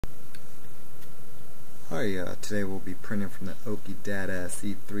Hi, today we'll be printing from the Okidata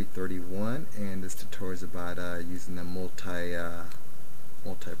C331, and this tutorial is about using the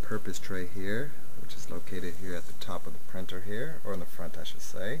multi-purpose tray here, which is located here at the top of the printer here, or in the front I should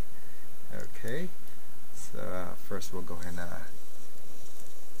say. Okay, so first we'll go ahead and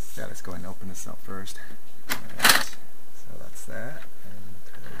let's go ahead and open this up first. Alright, so that's that, and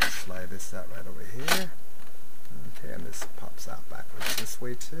just slide this out right over here. Okay, and this pops out backwards this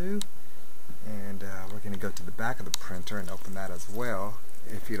way too. And we're going to go to the back of the printer and open that as well.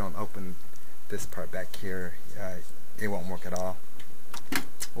 If you don't open this part back here, it won't work at all.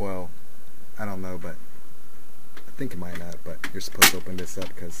 Well, I don't know, but I think it might not, but you're supposed to open this up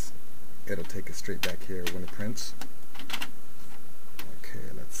because it'll take it straight back here when it prints.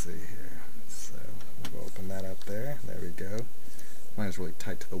 Okay, let's see here. So we'll open that up there. There we go. Mine is really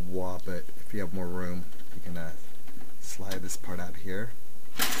tight to the wall, but if you have more room, you can slide this part out here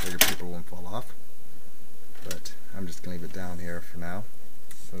so your paper won't fall off. But I'm just going to leave it down here for now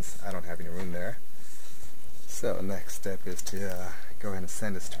since I don't have any room there. So the next step is to go ahead and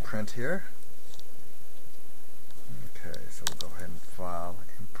send this to print here. Okay, so we'll go ahead and file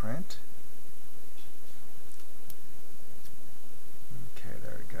and print. Okay,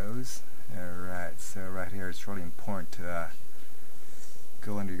 there it goes. Alright, so right here it's really important to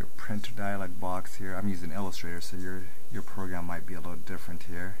go under your printer dialog box here. I'm using Illustrator, so your program might be a little different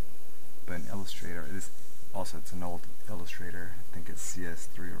here. But in Illustrator, it's an old Illustrator. I think it's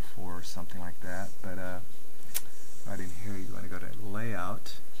CS3 or 4 or something like that. But right in here, you want to go to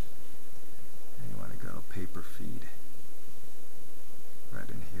Layout, and you want to go Paper Feed. Right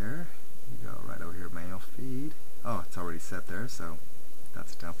in here, you go right over here, Manual Feed. Oh, it's already set there, so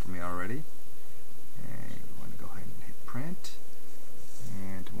that's done for me already. And you want to go ahead and hit Print.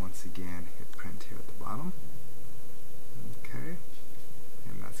 And once again, hit print here at the bottom. Okay,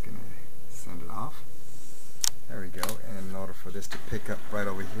 and that's going to send it off. There we go. And in order for this to pick up right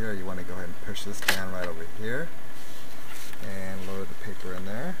over here, you want to go ahead and push this down right over here and load the paper in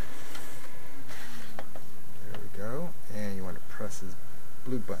there. There we go. And you want to press this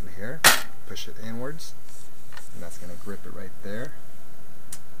blue button here, push it inwards, and that's going to grip it right there.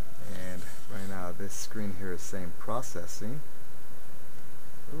 And right now, this screen here is saying processing.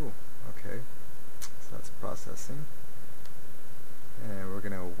 Ooh, okay, so that's processing, and we're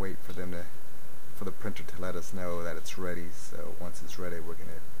going to wait for the printer to let us know that it's ready. So once it's ready, we're going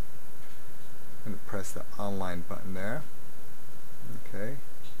to press the online button there. Okay,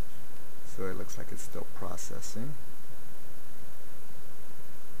 so it looks like it's still processing.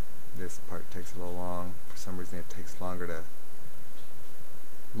 This part takes a little long. For some reason it takes longer to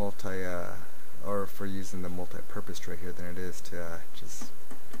or for using the multi-purpose tray here than it is to just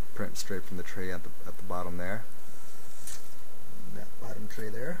print straight from the tray at the bottom there. That bottom tray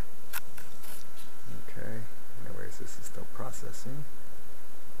there. Okay. Anyways, this is still processing.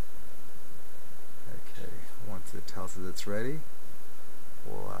 Okay. Once it tells us it's ready,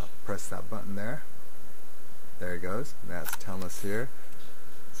 we'll press that button there. There it goes. That's telling us here.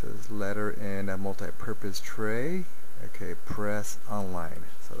 It says letter in a multi-purpose tray. Okay. Press online.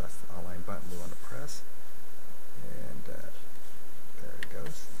 So that's the online button we want to press. And there it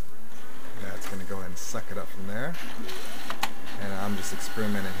goes. Yeah, it's going to go ahead and suck it up from there. And I'm just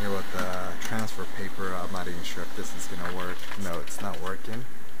experimenting here with the transfer paper. I'm not even sure if this is going to work. No, it's not working.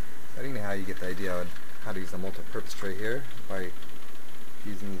 But anyhow, you get the idea on how to use a multi-purpose tray here by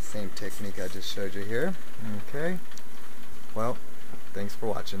using the same technique I just showed you here. Okay. Well, thanks for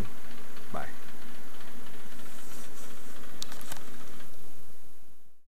watching.